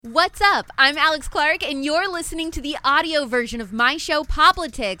What's up? I'm Alex Clark, and you're listening to the audio version of my show,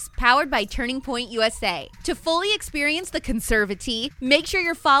 Politics, powered by Turning Point USA. To fully experience the conservative, make sure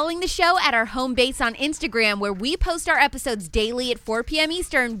you're following the show at our home base on Instagram, where we post our episodes daily at 4 p.m.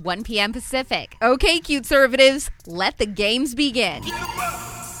 Eastern, 1 p.m. Pacific. Okay, cute conservatives, let the games begin.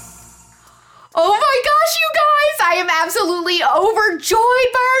 Oh my gosh, you guys! I am absolutely overjoyed by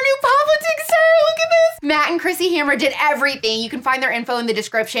our new Politics show. Look at this. Matt and Chrissy Hammer did everything. You can find their info in the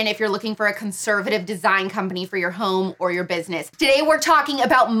description if you're looking for a conservative design company for your home or your business. Today we're talking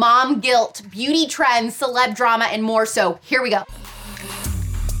about mom guilt, beauty trends, celeb drama, and more. So here we go.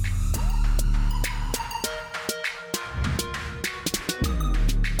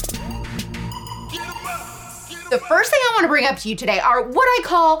 The first thing I want to bring up to you today are what I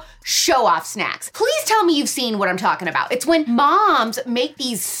call show-off snacks. Please tell me you've seen what I'm talking about. It's when moms make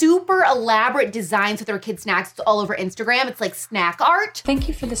these super elaborate designs with their kids' snacks all over Instagram. It's like snack art. Thank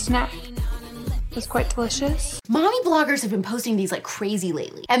you for the snack. It was quite delicious. Mommy bloggers have been posting these like crazy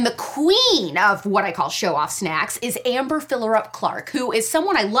lately. And the queen of what I call show-off snacks is Amber Fillerup Clark, who is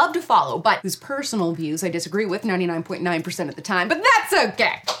someone I love to follow, but whose personal views I disagree with 99.9% of the time, but that's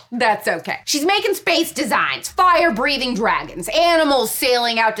okay. That's okay. She's making space designs, fire-breathing dragons, animals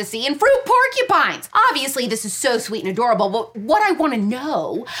sailing out to sea, and fruit porcupines. Obviously, this is so sweet and adorable, but what I want to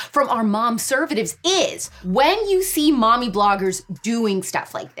know from our mom-servatives is, when you see mommy bloggers doing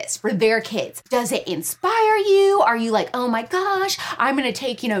stuff like this for their kids, does it inspire you? Are you like, oh my gosh, I'm gonna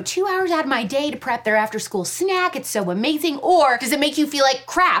take, 2 hours out of my day to prep their after-school snack, it's so amazing? Or does it make you feel like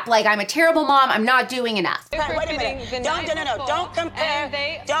crap, like I'm a terrible mom, I'm not doing enough? Wait a minute. Don't compare.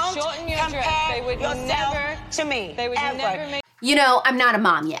 Don't compare yourself to me. They would never make. I'm not a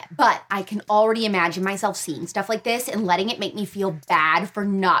mom yet, but I can already imagine myself seeing stuff like this and letting it make me feel bad for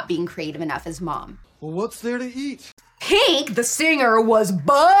not being creative enough as mom. Well, what's there to eat? Pink, the singer, was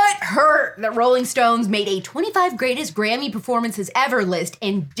butthurt that Rolling Stones made a 25 greatest Grammy performances ever list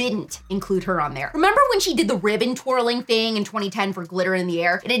and didn't include her on there. Remember when she did the ribbon twirling thing in 2010 for Glitter in the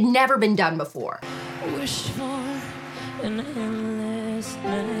Air? It had never been done before. Wish for an endless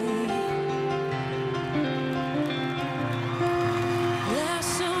night.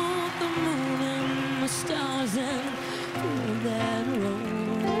 Lasso the moon and the stars and through that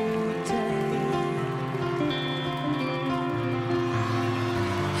road tight.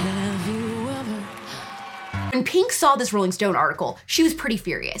 Have you ever? When Pink saw this Rolling Stone article, she was pretty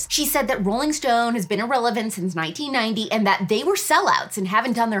furious. She said that Rolling Stone has been irrelevant since 1990 and that they were sellouts and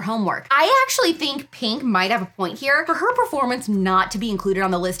haven't done their homework. I actually think Pink might have a point here. For her performance not to be included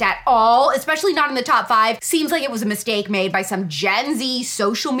on the list at all, especially not in the top 5, seems like it was a mistake made by some Gen Z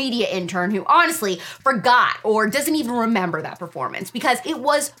social media intern who honestly forgot or doesn't even remember that performance because it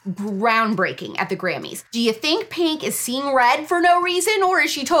was groundbreaking at the Grammys. Do you think Pink is seeing red for no reason, or is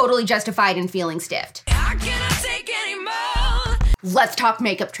she totally justified in feeling stiffed? I cannot take anymore. Let's talk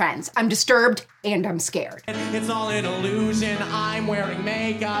makeup trends. I'm disturbed and I'm scared. It's all an illusion. I'm wearing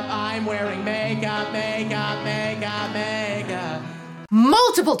makeup.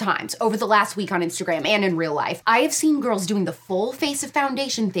 Multiple times over the last week on Instagram and in real life, I have seen girls doing the full face of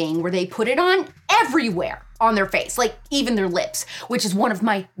foundation thing where they put it on everywhere on their face, like even their lips, which is one of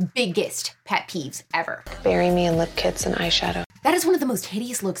my biggest pet peeves ever. Bury me in lip kits and eyeshadow. That is one of the most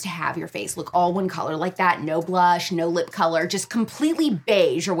hideous looks to have your face look all one color like that. No blush, no lip color, just completely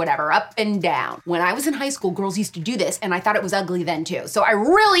beige or whatever, up and down. When I was in high school, girls used to do this and I thought it was ugly then too. So I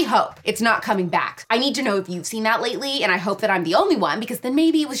really hope it's not coming back. I need to know if you've seen that lately, and I hope that I'm the only one, because then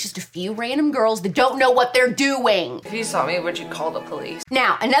maybe it was just a few random girls that don't know what they're doing. If you saw me, would you call the police?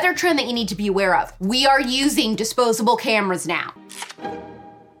 Now, another trend that you need to be aware of. We are using disposable cameras now.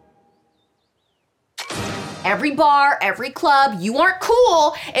 Every bar, every club, you aren't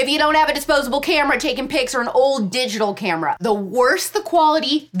cool if you don't have a disposable camera taking pics or an old digital camera. The worse the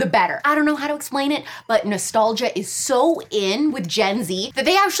quality, the better. I don't know how to explain it, but nostalgia is so in with Gen Z that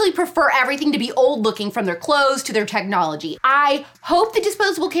they actually prefer everything to be old looking, from their clothes to their technology. I hope the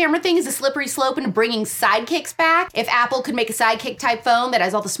disposable camera thing is a slippery slope into bringing sidekicks back. If Apple could make a sidekick type phone that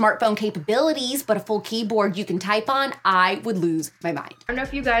has all the smartphone capabilities but a full keyboard you can type on, I would lose my mind. I don't know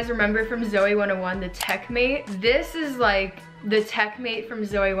if you guys remember from Zoe 101, the TechMate. This is like the TechMate from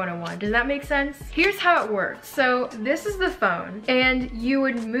Zoe 101. Does that make sense? Here's how it works. So this is the phone, and you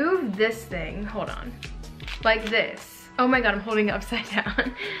would move this thing, hold on, like this. Oh my god, I'm holding it upside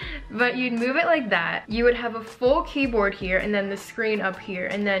down. But you'd move it like that. You would have a full keyboard here and then the screen up here.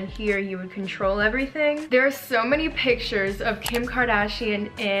 And then here you would control everything. There are so many pictures of Kim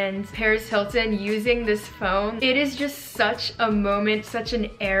Kardashian and Paris Hilton using this phone. It is just such a moment, such an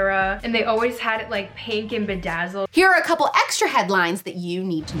era. And they always had it like pink and bedazzled. Here are a couple extra headlines that you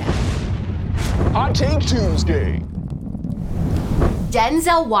need to know. Hot Take Tuesday.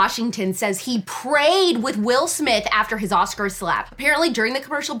 Denzel Washington says he prayed with Will Smith after his Oscar slap. Apparently, during the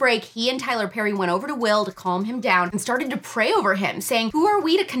commercial break, he and Tyler Perry went over to Will to calm him down and started to pray over him, saying, "Who are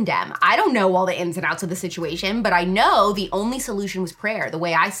we to condemn? I don't know all the ins and outs of the situation, but I know the only solution was prayer, the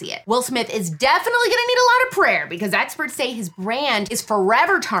way I see it." Will Smith is definitely gonna need a lot of prayer because experts say his brand is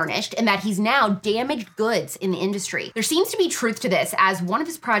forever tarnished and that he's now damaged goods in the industry. There seems to be truth to this, as one of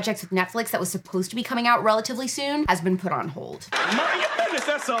his projects with Netflix that was supposed to be coming out relatively soon has been put on hold. Mind your business,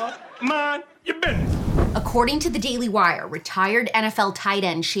 that's all. Mind your business. According to the Daily Wire, retired NFL tight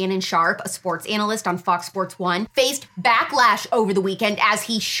end Shannon Sharpe, a sports analyst on Fox Sports 1, faced backlash over the weekend, as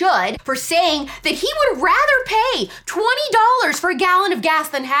he should, for saying that he would rather pay $20 for a gallon of gas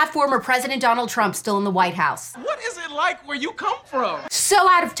than have former President Donald Trump still in the White House. What is it like where you come from? So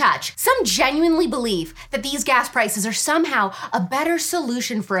out of touch. Some genuinely believe that these gas prices are somehow a better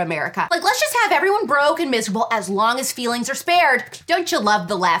solution for America. Like, let's just have everyone broke and miserable as long as feelings are spared. Don't you love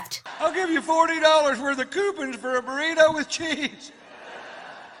the left? I'll give you $40 worth of coupons for a burrito with cheese.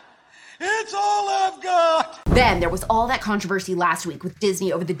 It's all I've got. Then there was all that controversy last week with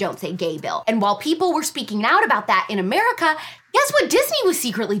Disney over the Don't Say Gay bill. And while people were speaking out about that in America, guess what Disney was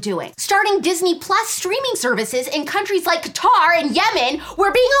secretly doing? Starting Disney Plus streaming services in countries like Qatar and Yemen,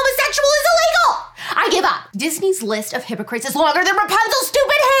 where being homosexual is illegal. I give up. Disney's list of hypocrites is longer than Rapunzel's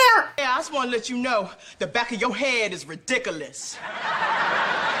stupid hair. Yeah, I just want to let you know the back of your head is ridiculous.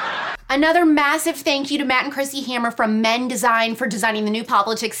 Another massive thank you to Matt and Chrissy Hammer from Men Design for designing the new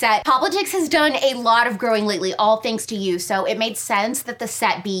Politics set. Politics has done a lot of growing lately, all thanks to you, so it made sense that the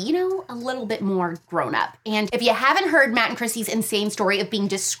set be, a little bit more grown up. And if you haven't heard Matt and Chrissy's insane story of being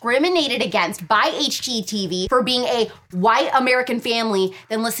discriminated against by HGTV for being a white American family,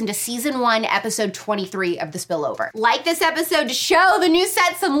 then listen to season 1, episode 23 of The Spillover. Like this episode to show the new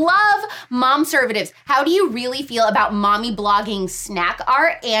set some love. Momservatives, how do you really feel about mommy blogging snack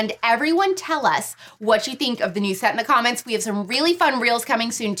art? And everyone tell us what you think of the new set in the comments. We have some really fun reels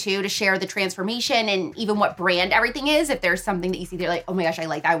coming soon too to share the transformation and even what brand everything is. If there's something that you see there like, oh my gosh, I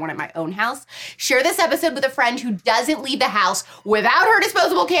like that, I want it in my own house. Share this episode with a friend who doesn't leave the house without her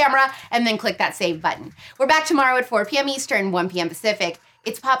disposable camera, and then click that save button. We're back tomorrow at 4 p.m. Eastern, 1 p.m. Pacific.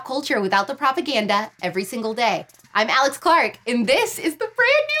 It's pop culture without the propaganda every single day. I'm Alex Clark, and this is the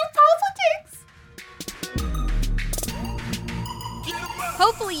brand new Politics.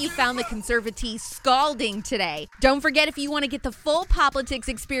 Hopefully you found the Conservatee scalding today. Don't forget, if you want to get the full Politics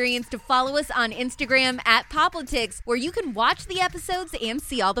experience, to follow us on Instagram at Politics, where you can watch the episodes and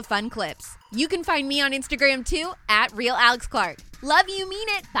see all the fun clips. You can find me on Instagram too, at Real Alex Clark. Love you, mean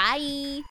it. Bye.